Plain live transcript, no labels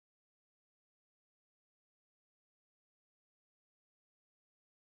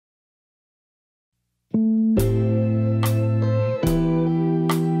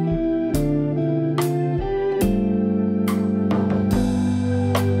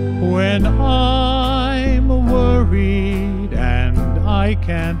When I'm worried and I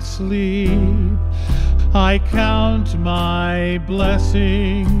can't sleep, I count my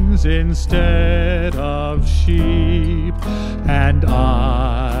blessings instead of sheep, and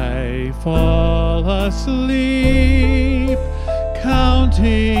I fall asleep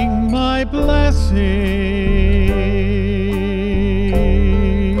counting my blessings.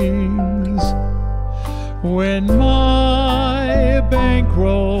 When my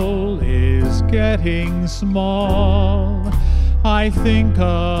bankroll is getting small, I think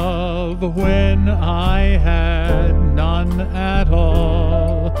of when I had none at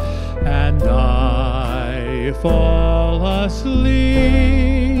all, and I fall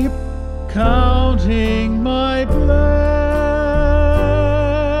asleep counting my blessings.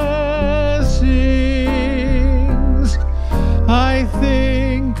 I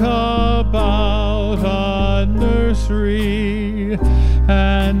think about a nursery,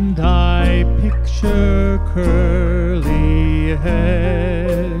 and I picture curly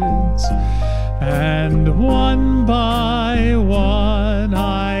heads, and one by one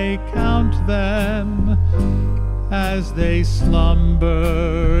I count them as they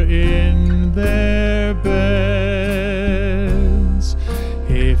slumber in their beds.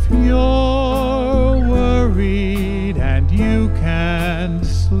 If you're worried and you can't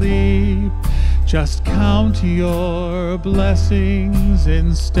sleep, just count your blessings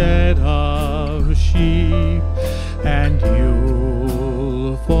instead of sheep, and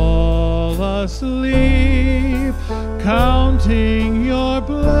you'll fall asleep counting your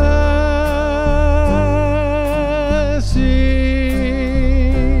blessings.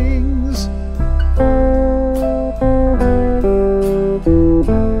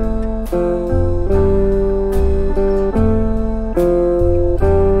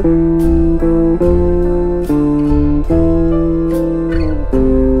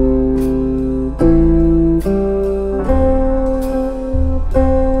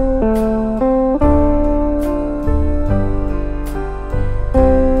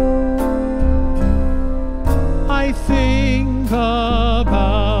 I think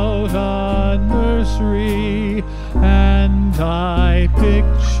about a nursery, and I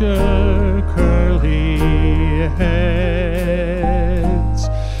picture curly heads,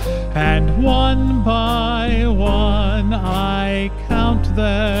 and one by one I count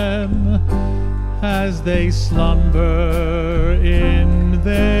them as they slumber in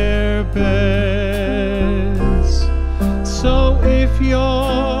their beds. So if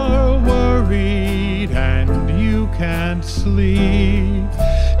you're worried and you can't sleep,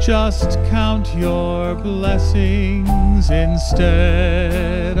 just count your blessings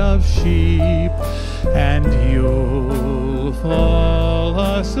instead of sheep, and you'll fall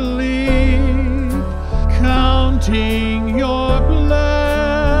asleep counting